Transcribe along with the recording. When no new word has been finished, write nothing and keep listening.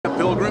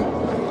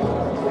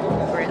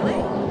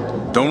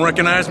Don't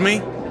recognize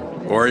me?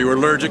 Or are you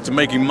allergic to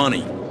making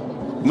money?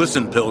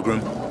 Listen,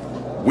 Pilgrim.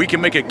 We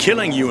can make a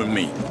killing, you and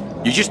me.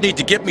 You just need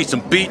to get me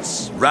some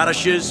beets,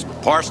 radishes,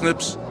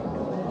 parsnips.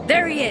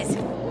 There he is.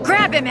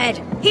 Grab him,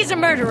 Ed. He's a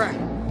murderer.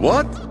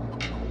 What?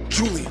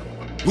 Julian,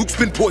 Luke's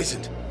been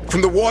poisoned.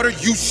 From the water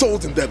you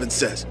sold him, Bevan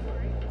says.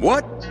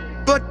 What?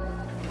 But...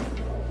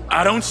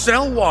 I don't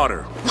sell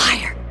water.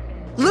 Liar.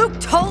 Luke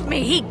told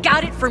me he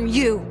got it from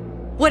you.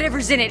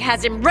 Whatever's in it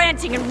has him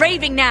ranting and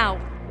raving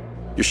now.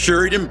 You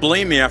sure he didn't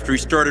blame me after he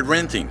started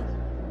renting?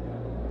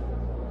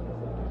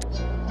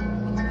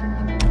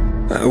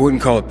 I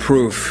wouldn't call it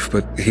proof,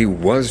 but he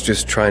was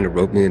just trying to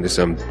rope me into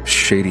some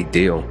shady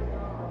deal.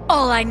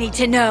 All I need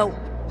to know.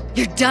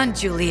 You're done,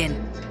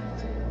 Julian.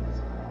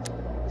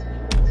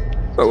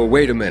 Oh,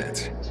 wait a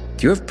minute.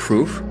 Do you have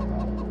proof?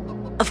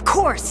 Of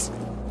course.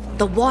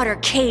 The water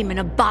came in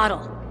a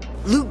bottle.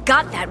 Luke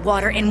got that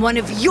water in one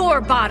of your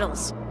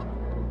bottles.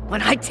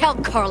 When I tell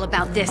Carl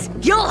about this,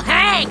 you'll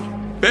hang!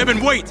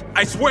 Bevan, wait!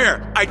 I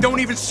swear, I don't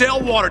even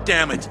sell water,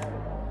 damn it!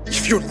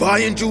 If you're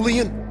lying,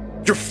 Julian,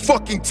 you're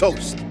fucking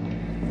toast.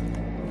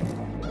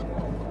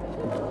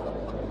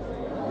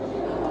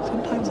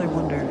 Sometimes I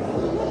wonder,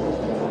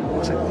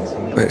 was I lazy?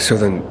 Wait, so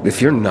then,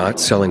 if you're not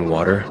selling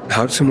water,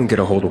 how'd someone get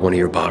a hold of one of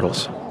your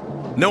bottles?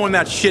 Knowing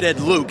that shithead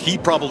Luke, he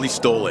probably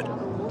stole it.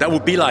 That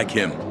would be like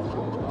him.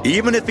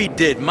 Even if he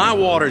did, my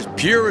water's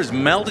pure as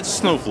melted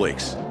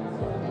snowflakes.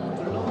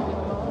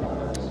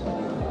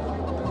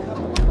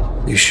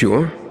 You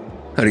sure?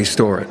 How do you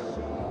store it?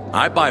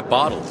 I buy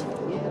bottles.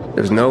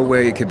 There's no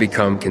way it could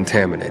become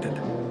contaminated.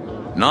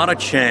 Not a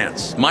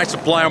chance. My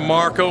supplier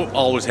Marco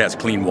always has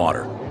clean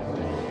water.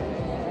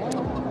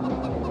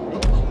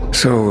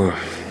 So,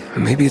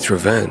 maybe it's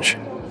revenge.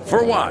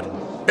 For what?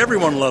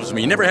 Everyone loves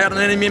me. Never had an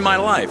enemy in my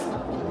life.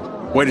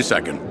 Wait a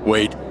second.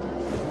 Wait.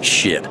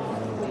 Shit.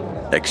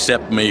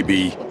 Except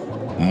maybe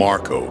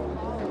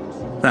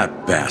Marco.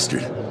 That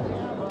bastard.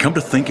 Come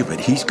to think of it,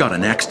 he's got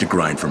an axe to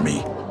grind for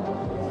me.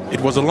 It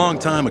was a long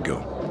time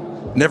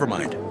ago. Never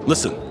mind.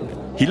 Listen.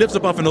 He lives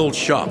above an old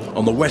shop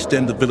on the west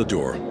end of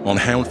Villador, on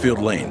Houndfield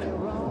Lane.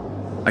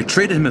 I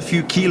traded him a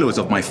few kilos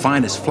of my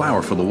finest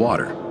flour for the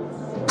water.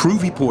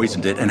 Prove he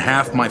poisoned it, and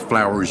half my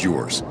flour is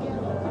yours.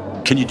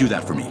 Can you do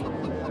that for me?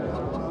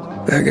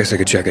 I guess I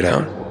could check it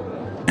out.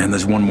 And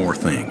there's one more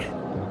thing.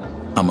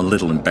 I'm a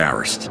little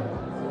embarrassed.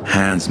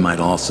 Hans might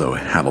also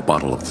have a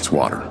bottle of this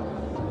water.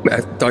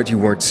 I thought you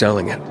weren't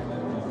selling it.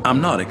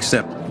 I'm not,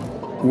 except,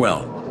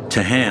 well,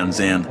 to Hans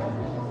and...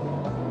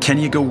 Can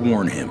you go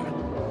warn him?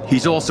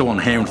 He's also on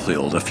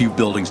Houndfield, a few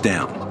buildings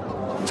down.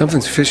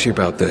 Something's fishy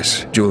about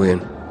this, Julian.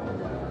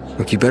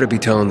 Look, you better be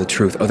telling the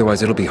truth,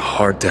 otherwise it'll be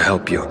hard to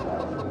help you.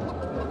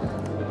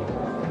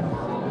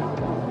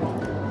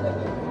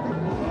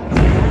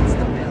 That's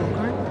the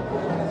Pilgrim?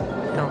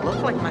 Don't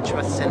look like much of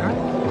a sinner.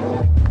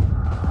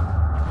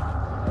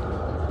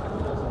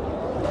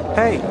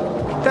 Hey,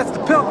 that's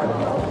the Pilgrim.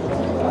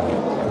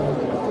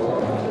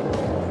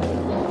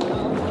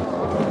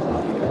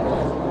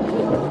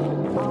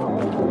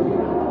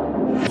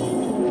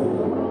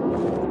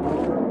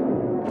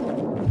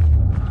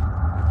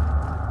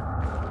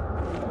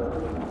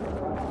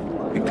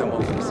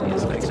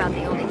 It's about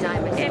the only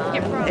time it's If fun.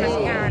 you promise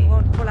Karen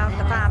won't pull out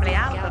the family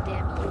album.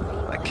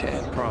 I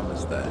can't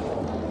promise that.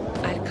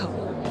 I'll come.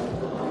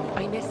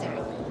 I miss her.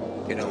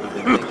 You know, we've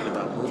been thinking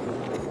about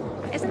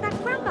moving. Isn't that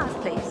Grandma's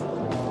place?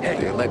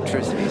 The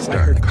electricity's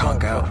starting to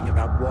conk out.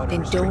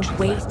 Then don't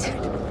wait.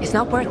 It's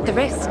not worth the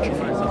risk.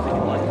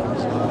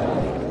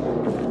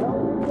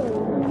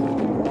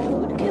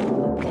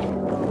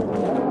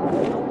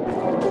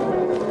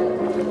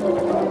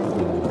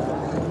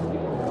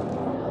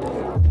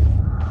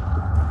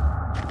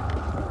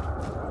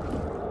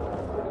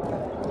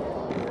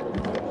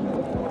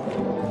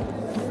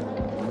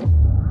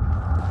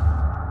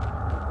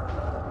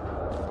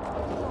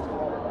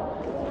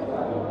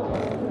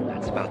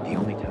 That's about the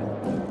only time.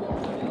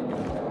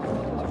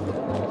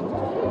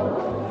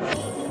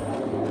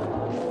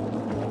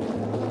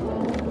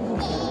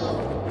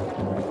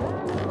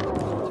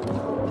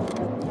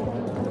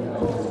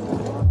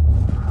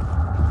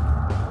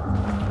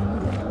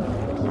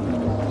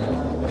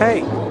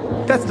 Hey,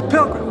 that's the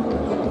Pilgrim.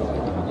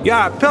 You're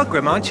a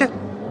Pilgrim, aren't you?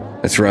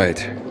 That's right.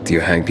 Do you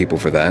hang people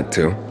for that,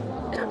 too?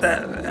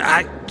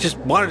 I just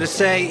wanted to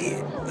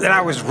say that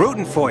I was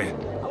rooting for you.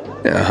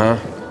 Uh-huh.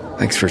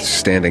 Thanks for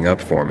standing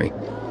up for me.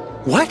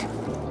 What?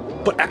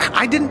 But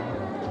I didn't...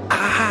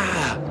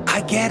 Ah,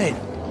 I get it.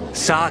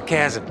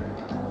 Sarcasm.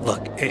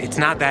 Look, it's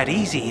not that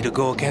easy to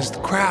go against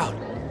the crowd.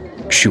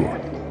 Sure.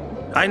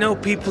 I know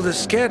people are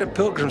scared of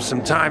pilgrims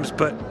sometimes,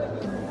 but...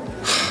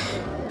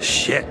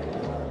 Shit.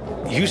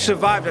 You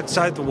survived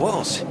outside the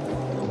walls.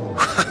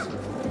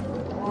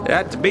 It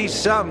had to be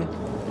something.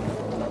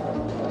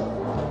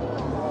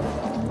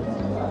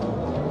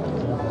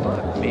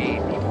 But me,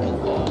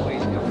 people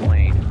always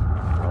complain.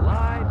 We're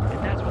alive,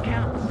 and that's what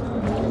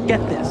counts. Get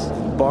this.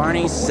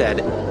 Barney said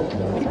it.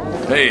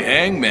 Hey,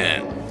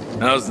 Hangman.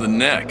 How's the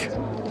neck?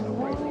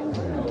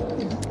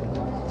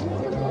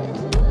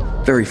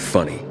 Very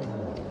funny.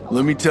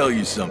 Let me tell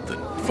you something.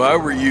 If I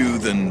were you,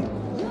 then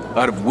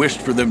I'd have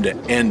wished for them to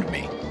end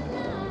me.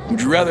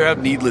 Would you rather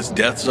have needless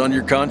deaths on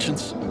your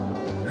conscience?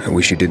 I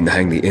wish you didn't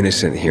hang the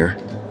innocent here.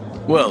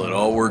 Well, it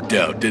all worked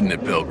out, didn't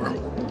it, Pilgrim?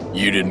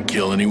 You didn't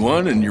kill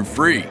anyone, and you're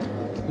free.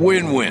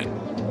 Win-win.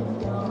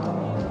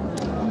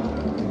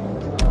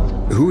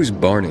 Who is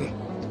Barney?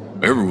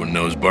 Everyone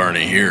knows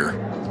Barney here.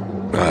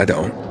 I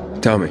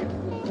don't. Tell me.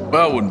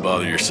 I wouldn't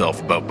bother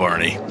yourself about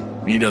Barney.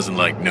 He doesn't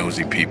like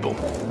nosy people.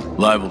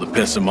 Liable to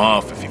piss him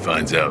off if he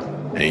finds out.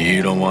 And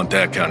you don't want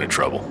that kind of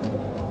trouble.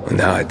 Well,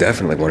 now I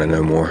definitely want to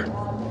know more.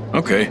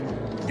 Okay.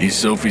 He's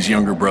Sophie's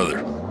younger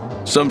brother.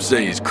 Some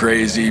say he's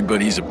crazy, but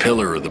he's a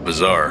pillar of the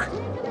bazaar.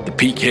 The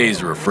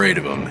PKs are afraid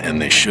of him,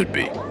 and they should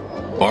be.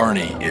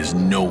 Barney is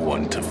no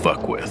one to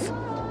fuck with.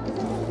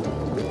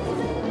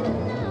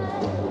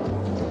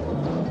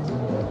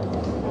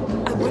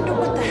 I wonder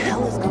what the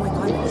hell is going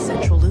on in the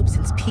central loop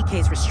since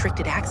PK's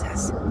restricted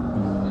access.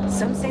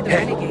 Some say the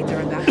renegades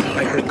are about to...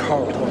 I heard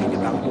Carl talking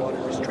about water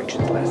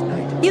restrictions last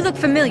night. You look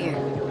familiar.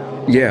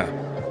 Yeah,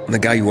 I'm the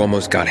guy who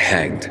almost got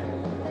hanged.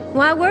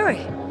 Why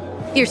worry?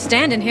 You're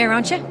standing here,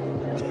 aren't you?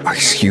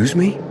 Excuse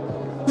me?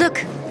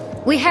 Look,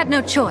 we had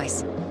no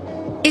choice.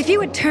 If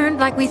you had turned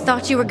like we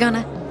thought you were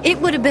gonna, it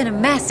would have been a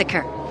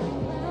massacre.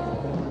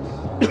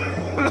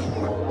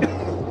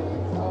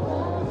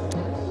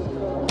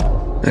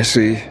 I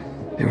see.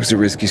 It was a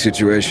risky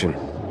situation.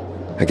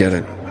 I get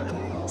it.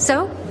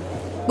 So?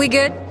 We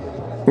good?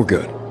 We're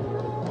good.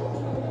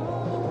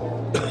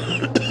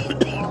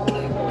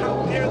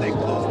 How dare they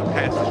close the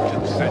passage to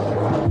the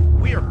center?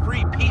 We are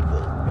free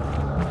people.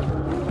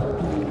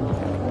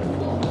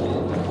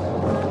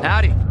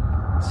 Howdy.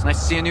 It's nice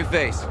to see a new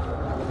face.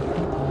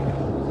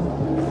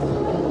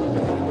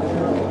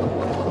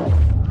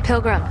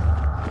 Pilgrim,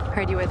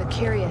 heard you were the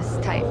curious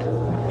type.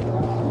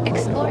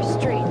 Explore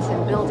streets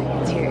and building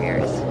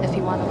interiors if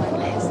you want to learn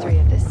the history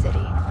of this city.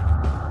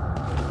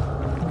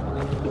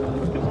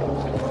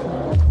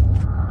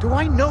 Do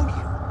I know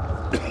you?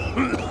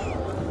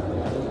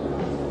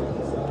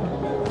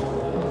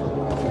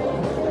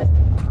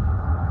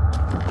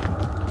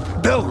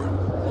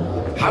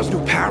 Pilgrim, how's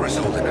New Paris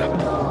holding up?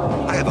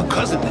 I have a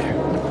cousin there.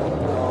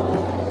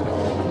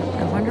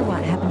 I wonder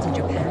what happened to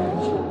Japan.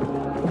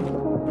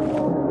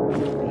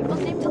 People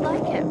seem to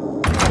like him.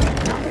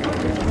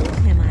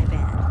 I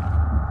bet.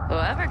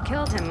 Whoever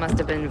killed him must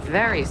have been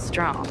very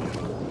strong.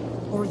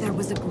 Or there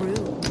was a groove.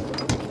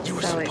 You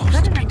were So it supposed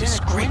to couldn't be have been a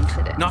discreet,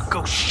 coincidence. not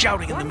go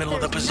shouting in the middle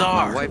of the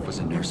bazaar. My wife was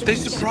a nurse. They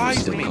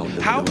surprised me.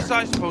 How was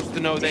I supposed to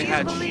know they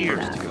had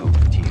shears?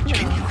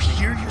 Can you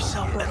hear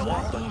yourself at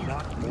all?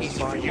 Easy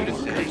for you to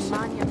say.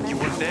 You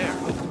were there.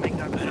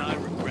 And I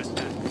regret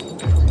that.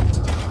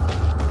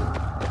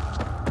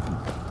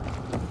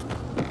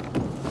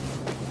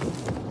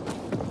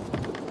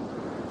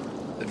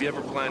 Have you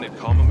ever planted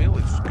chamomile?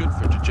 It's good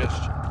for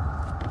digestion.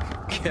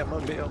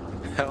 Chamomile?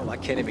 Hell, I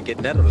can't even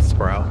get net of the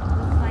sprout.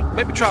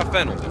 Maybe try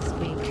fennel.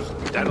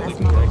 That'll leave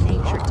you Mother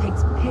alone. Nature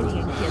takes pity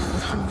and gives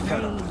us some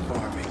Fed up rain. with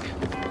farming.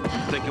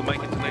 Think you'll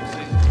make it to next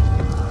season?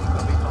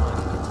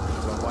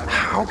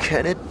 How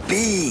can it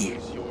be?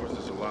 Yours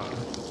is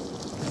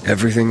alive.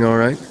 Everything all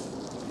right?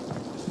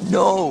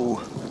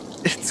 No,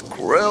 it's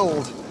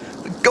grilled.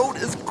 The goat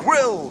is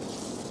grilled.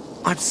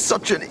 I'm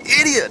such an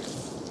idiot.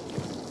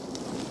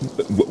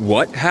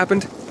 What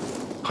happened?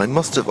 I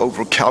must have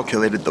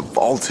overcalculated the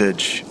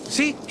voltage.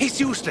 See?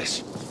 He's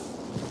useless.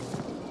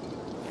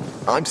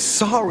 I'm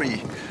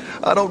sorry.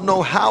 I don't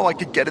know how I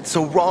could get it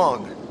so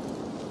wrong.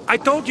 I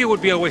told you it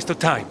would be a waste of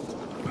time.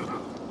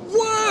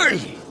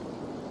 Why?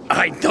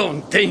 I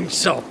don't think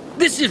so.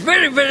 This is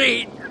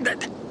very...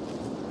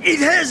 It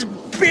has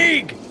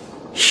big,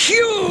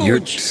 huge...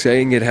 You're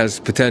saying it has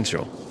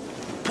potential?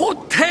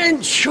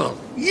 Potential,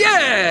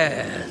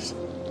 yes.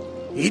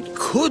 It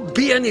could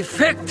be an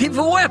effective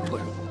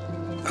weapon.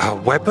 A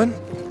weapon?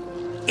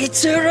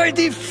 It's a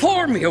ready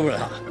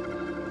formula.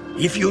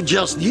 If you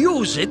just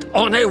use it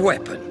on a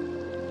weapon,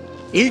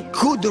 it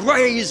could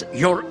raise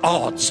your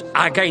odds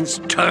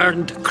against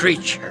turned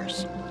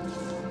creatures.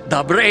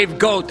 The brave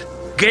goat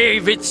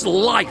gave its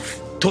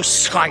life to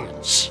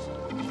science.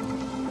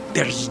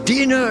 There's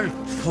dinner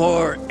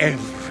for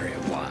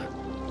everyone.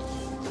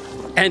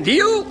 And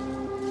you?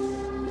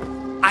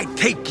 I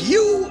take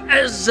you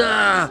as,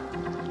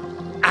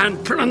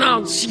 and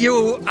pronounce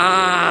you,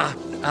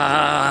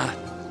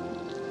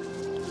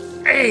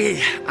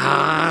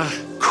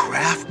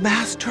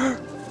 Craftmaster?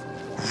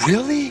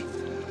 Really?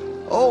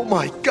 Oh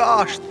my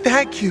gosh,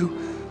 thank you.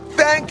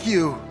 Thank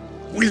you.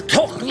 We'll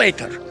talk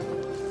later.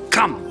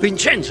 Come,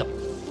 Vincenzo.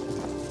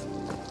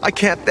 I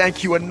can't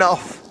thank you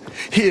enough.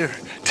 Here,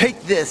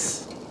 take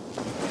this.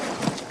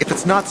 If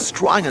it's not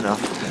strong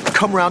enough,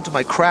 come round to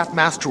my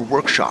Craftmaster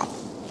workshop.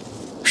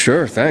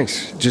 Sure,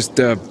 thanks. Just,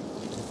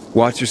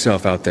 watch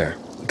yourself out there,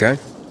 okay?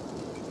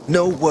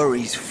 No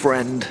worries,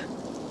 friend.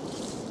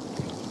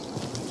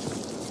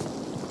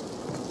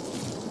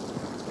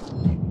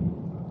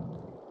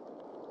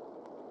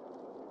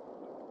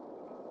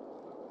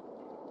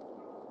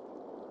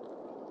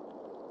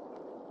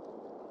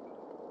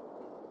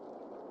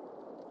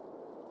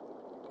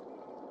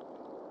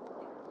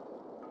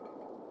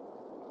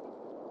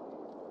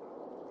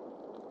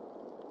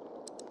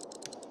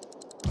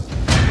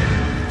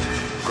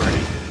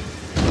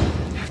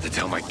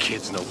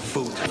 kids no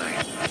food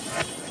tonight.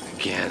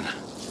 Again.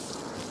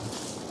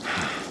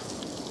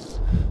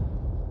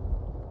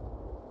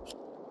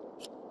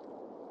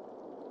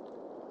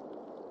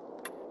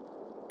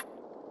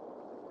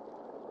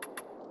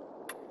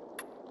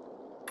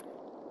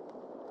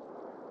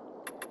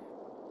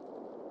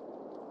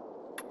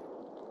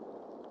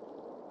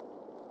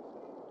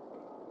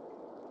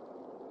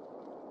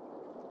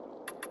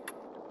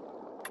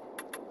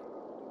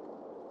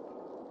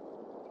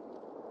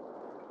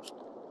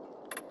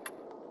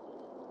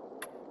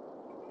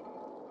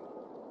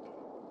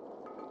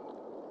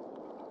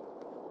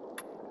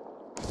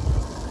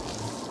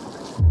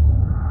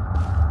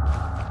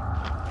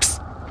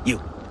 You.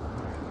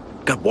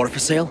 Got water for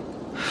sale?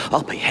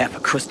 I'll pay half a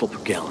crystal per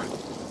gallon. It's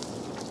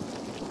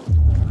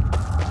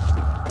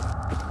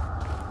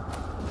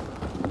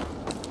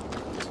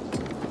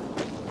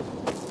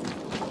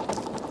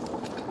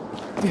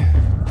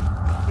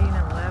been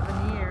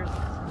 11 years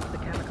since the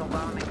chemical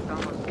bombing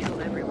almost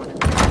killed everyone in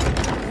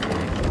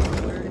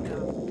Where to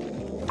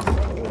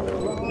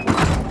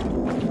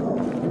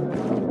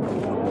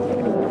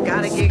go?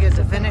 Got a gig as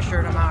a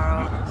finisher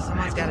tomorrow.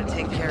 Someone's got to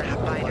take care of the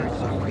fighters.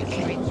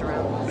 Streets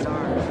around the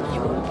bazaar.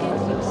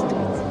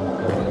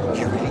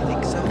 You really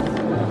think so?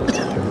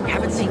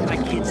 Haven't seen my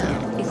kids in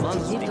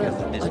months because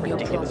of this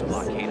ridiculous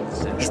blockade of the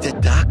center. Is the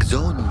dark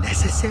zone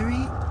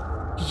necessary?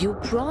 You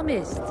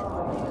promised.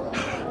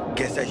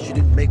 Guess I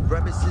shouldn't make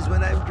promises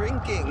when I'm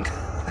drinking.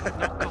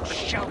 Go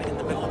shouting in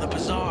the middle of the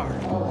bazaar.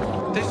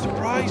 They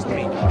surprised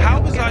me.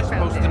 How was I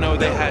supposed to know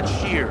they had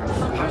shears?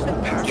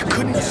 You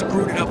couldn't have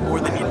screwed it up more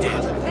than you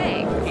did.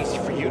 Hey. Easy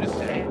for you to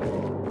say.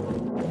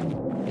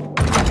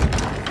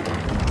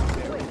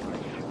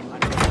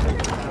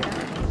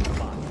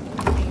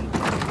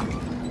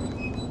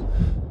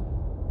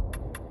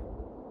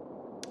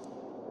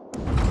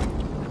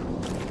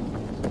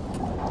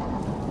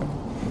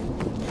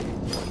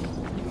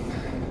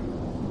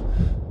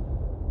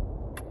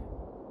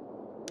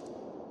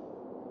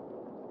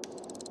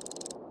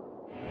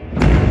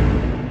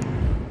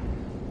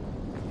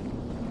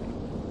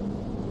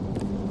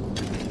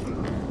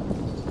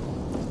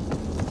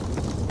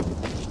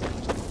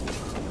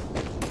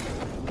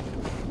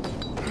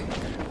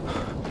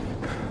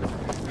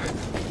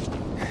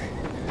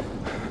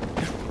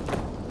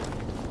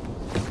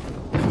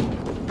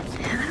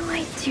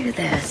 Do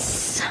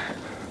this.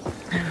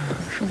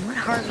 From what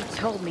Harvey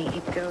told me,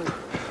 it goes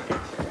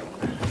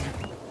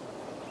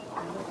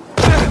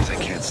I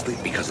can't sleep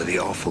because of the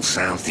awful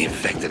sounds the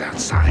infected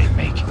outside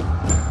make.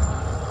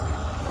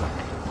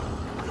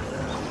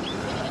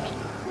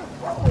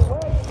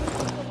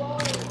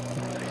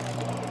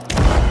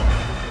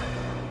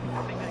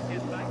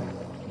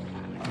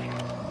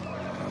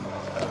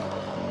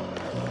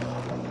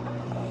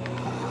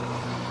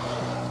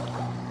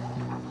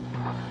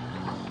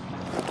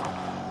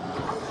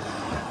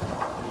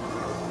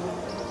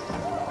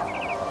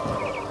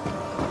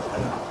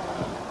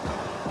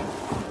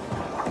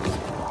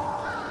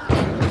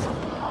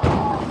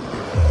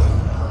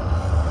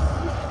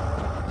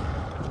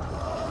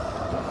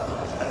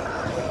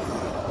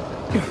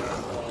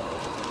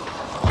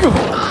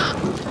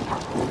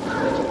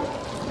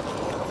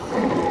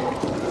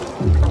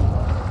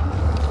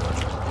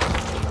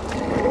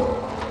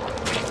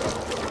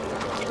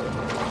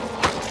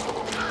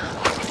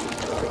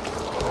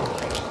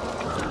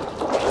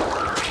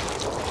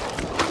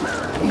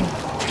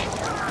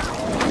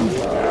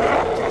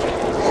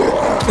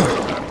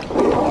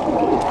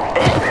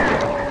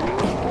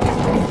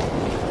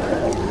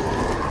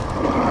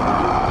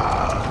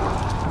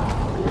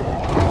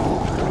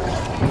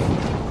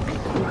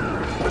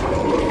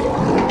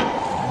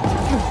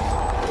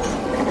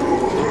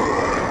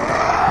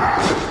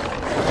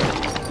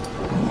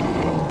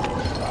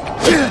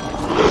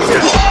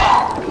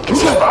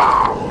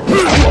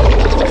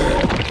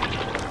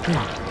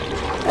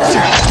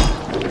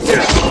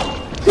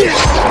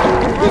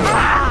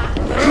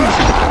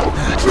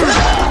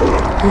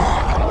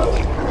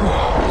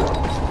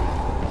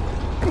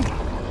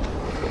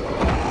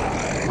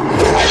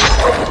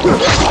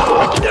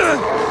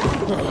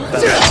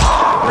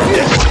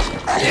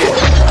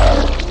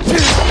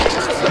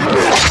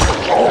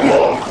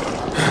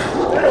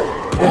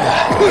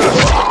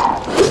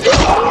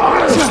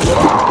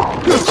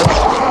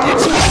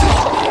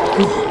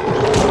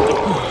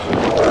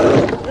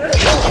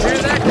 Hear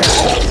that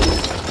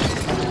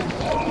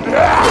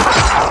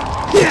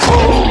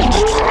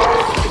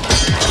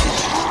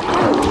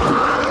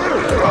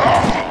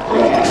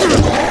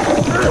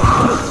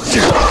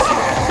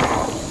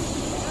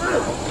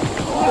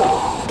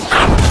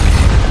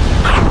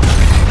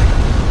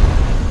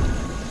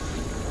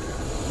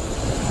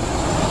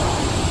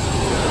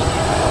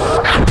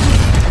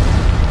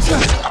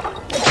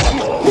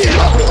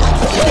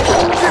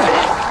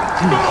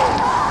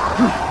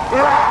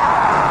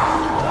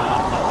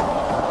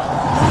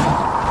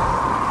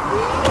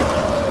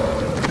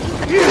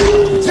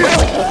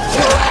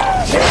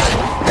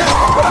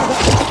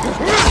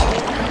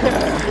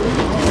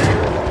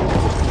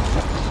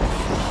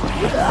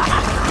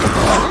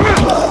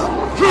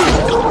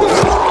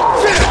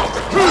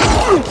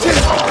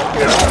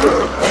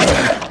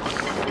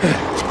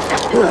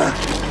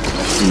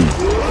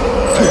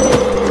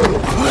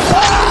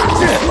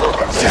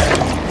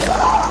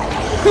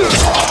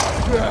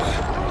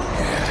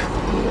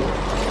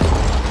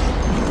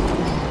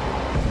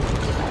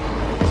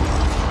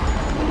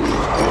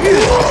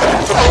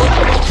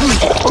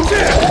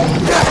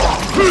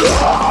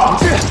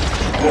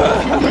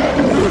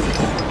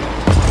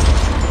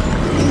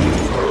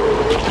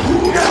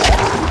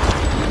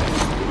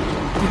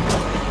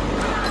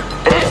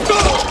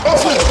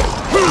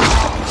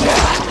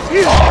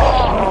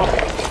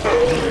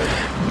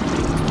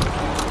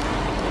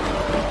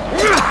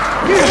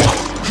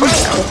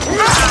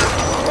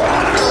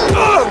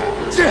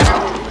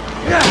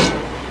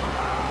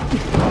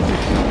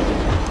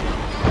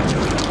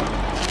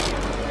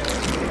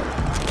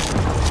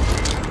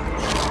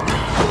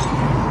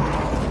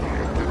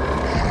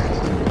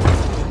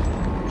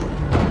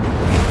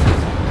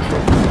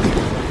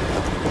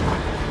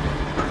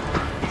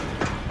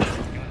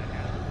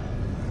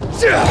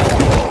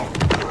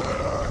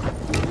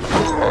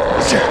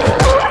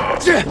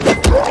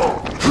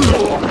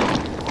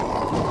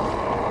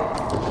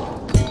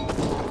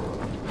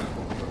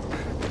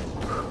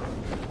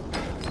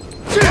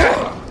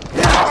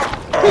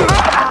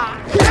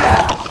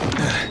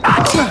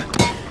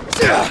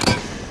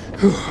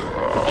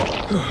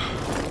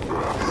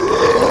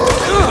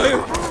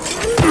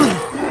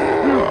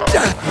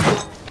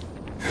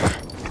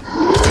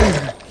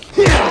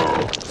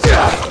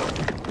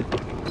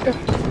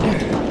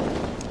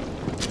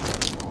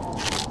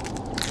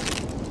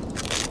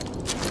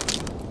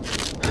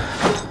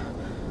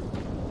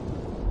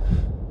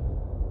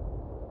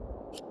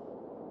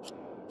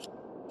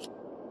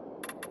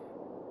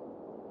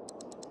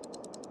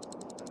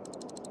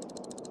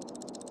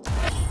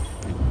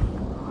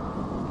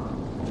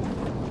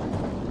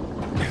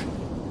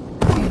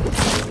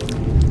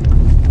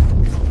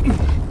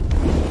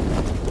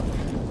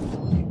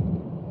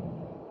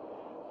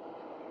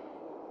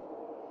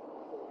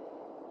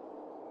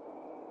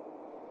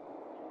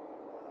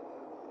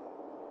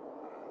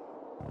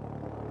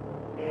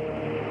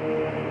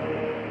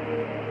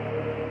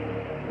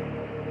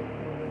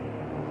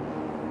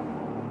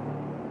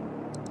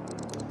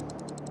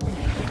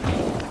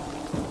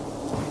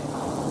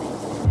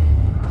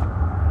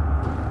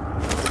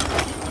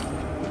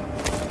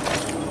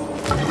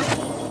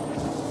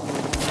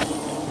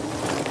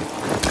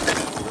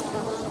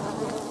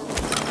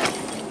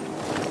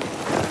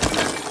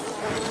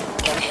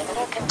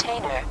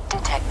Container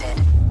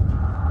detected.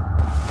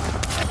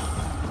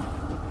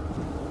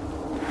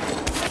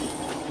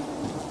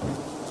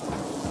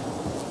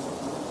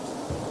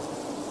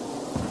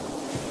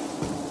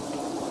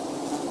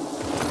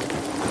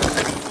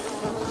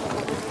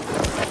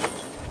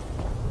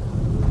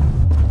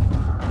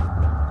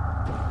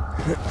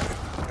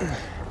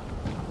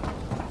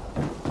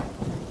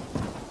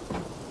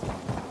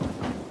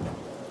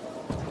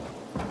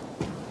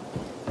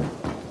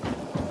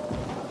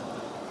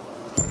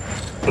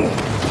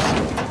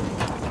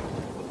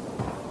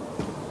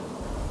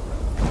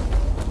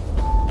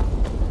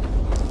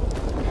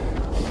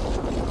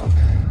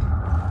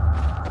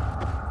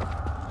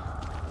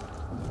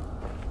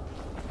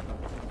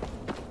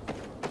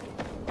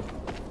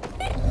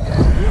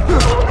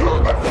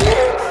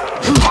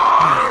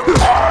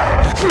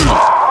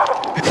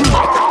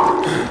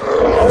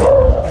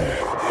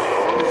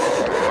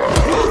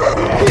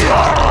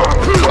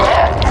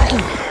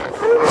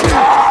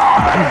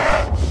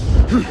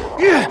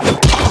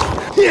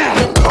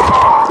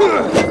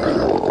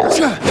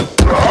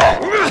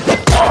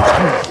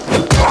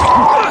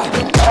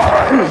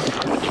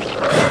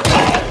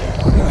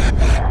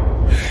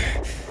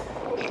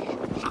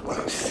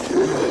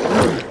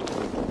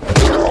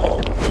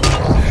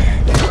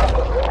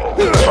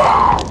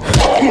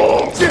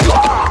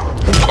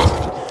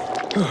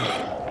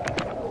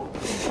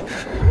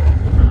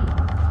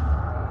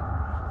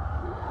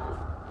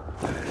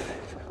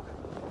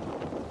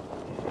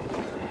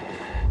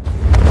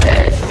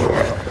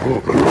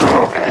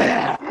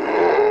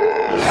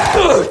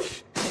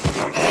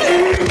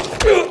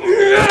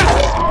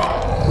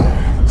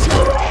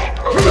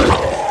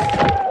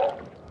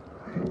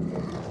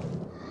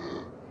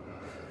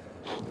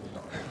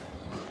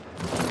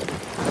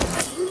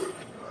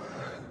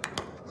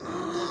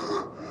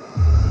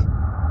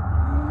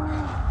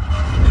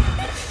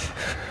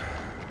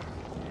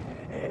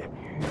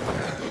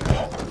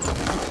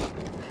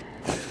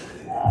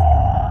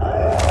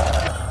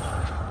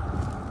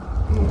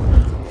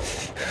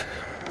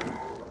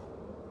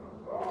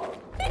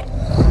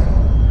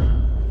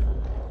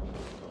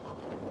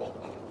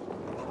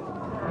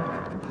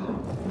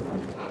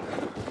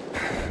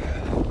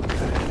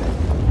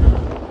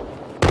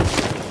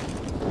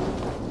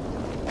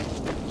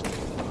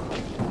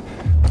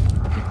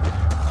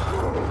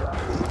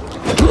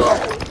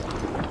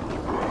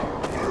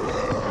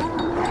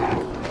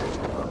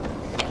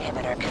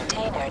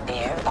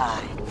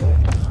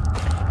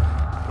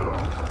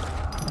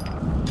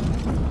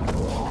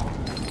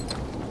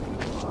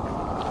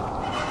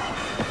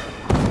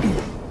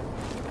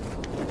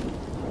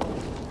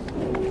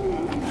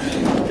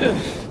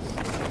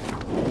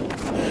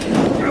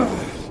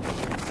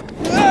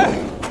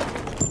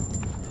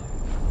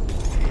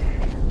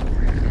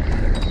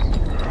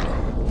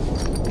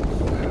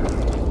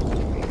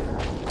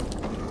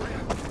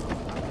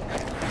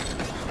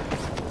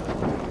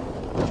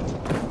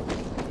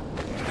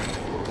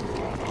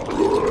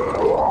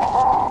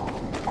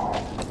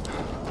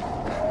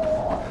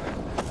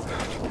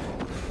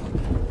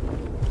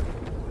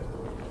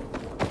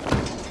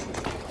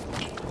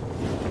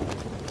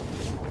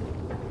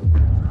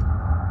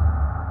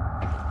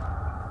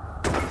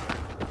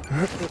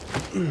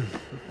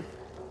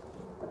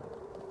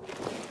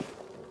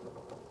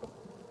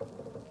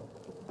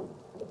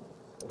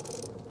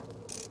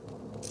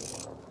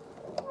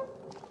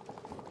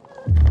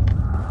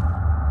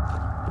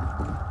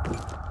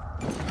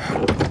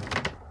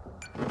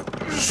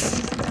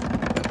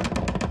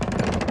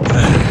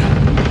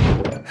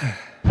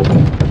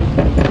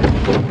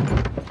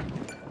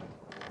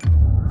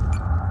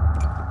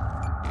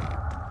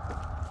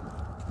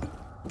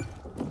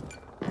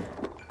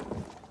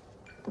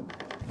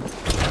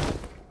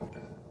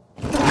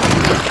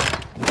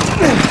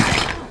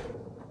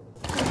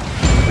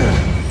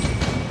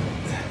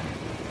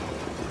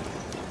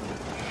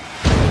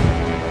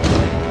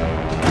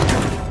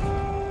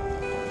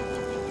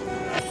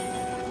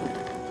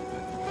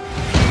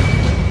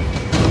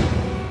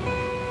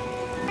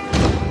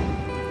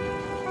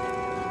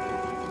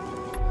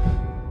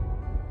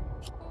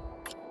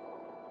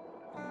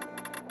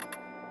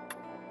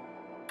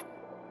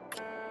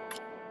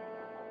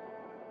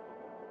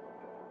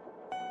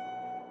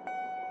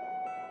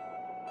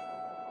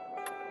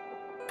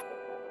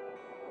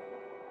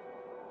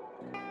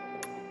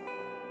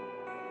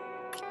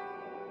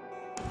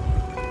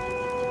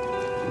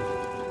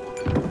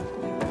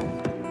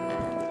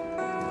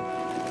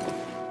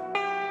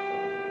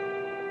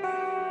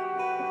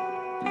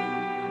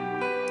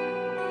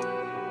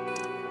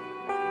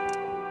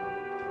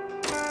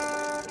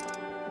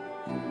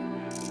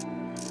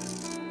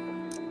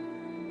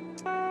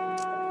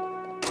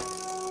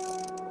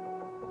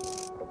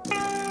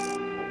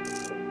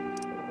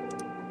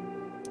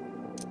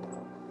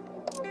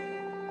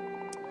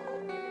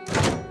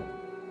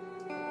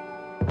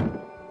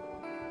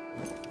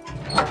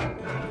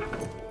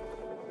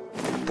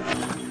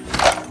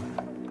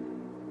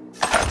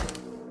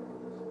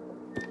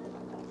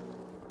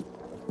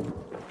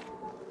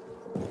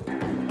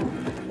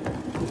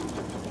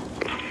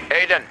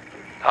 Aidan,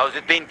 how's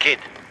it been, kid?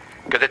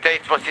 Got a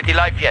taste for city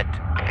life yet?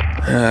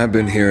 I've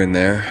been here and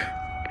there.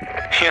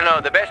 You know,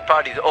 the best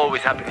parties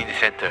always happen in the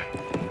center.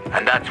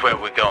 And that's where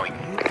we're going.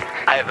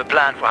 I have a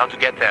plan for how to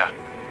get there.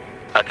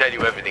 I'll tell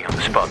you everything on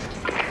the spot.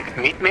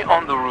 Meet me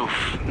on the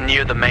roof,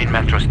 near the main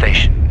metro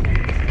station.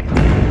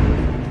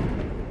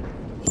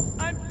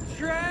 I'm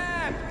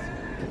trapped!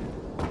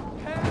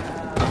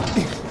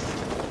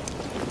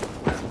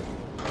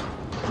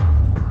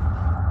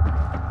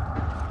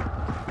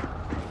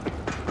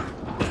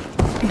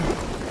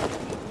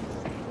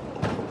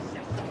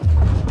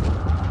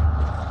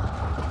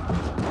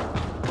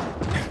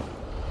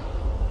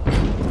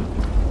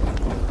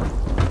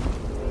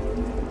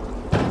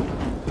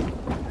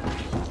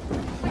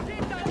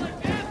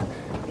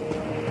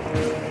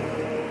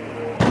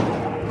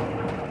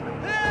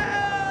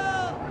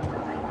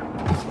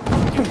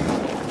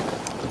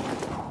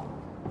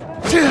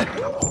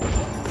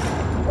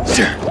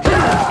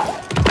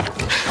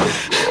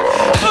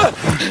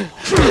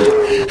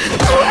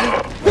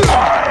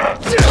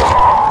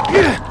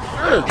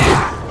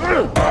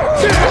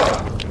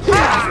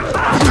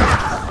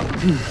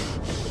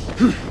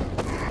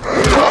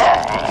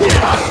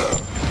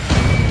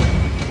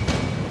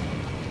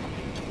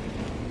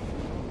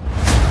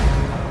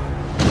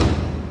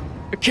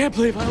 I can't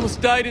believe I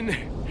almost died in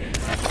there.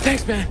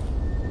 Thanks, man.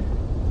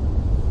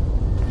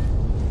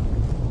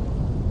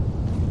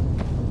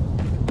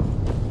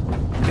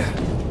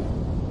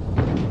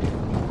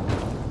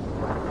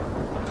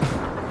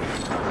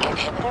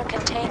 Inhibitor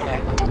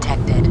container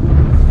detected.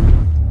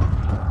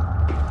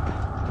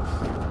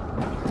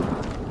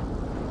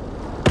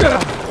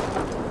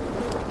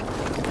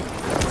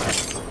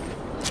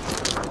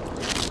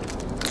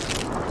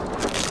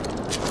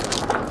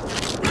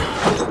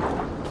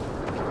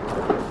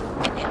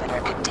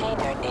 Inhibitor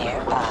container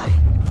nearby.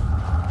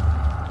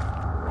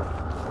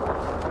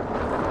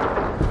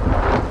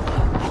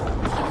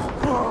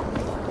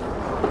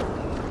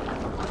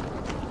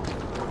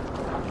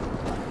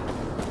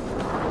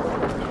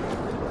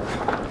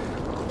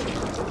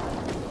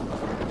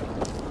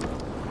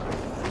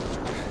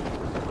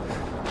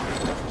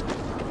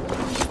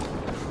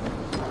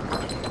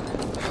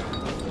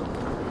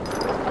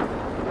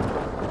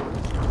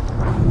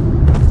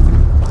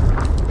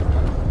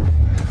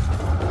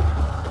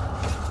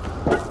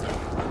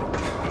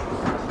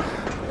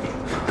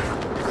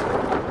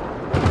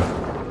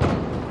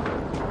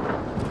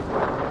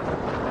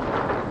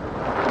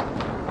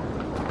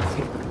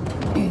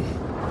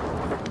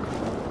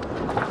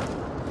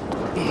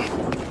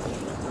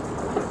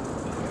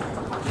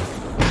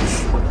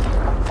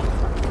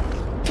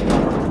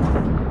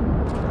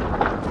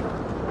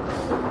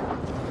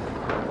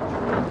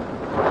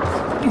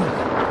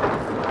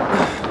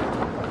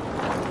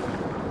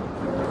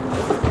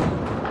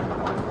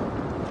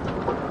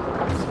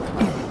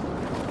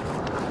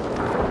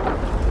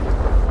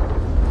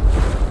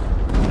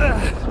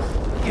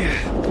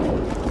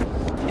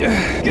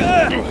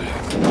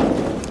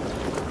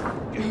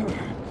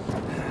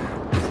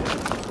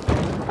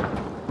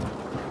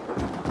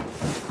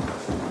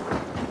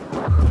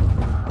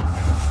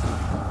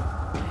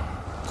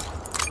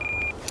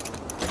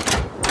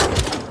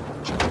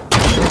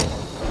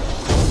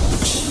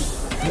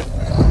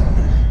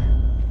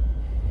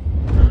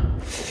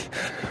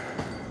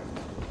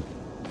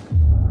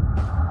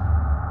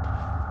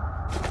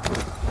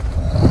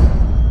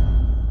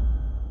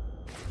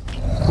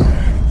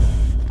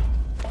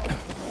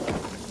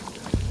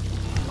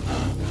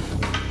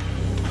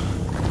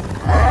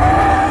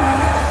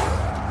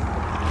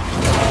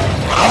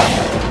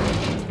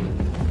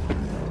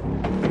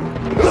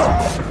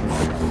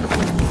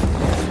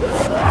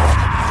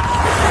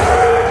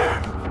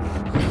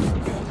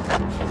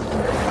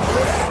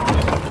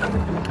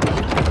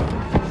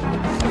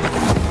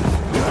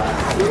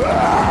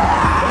 Ah!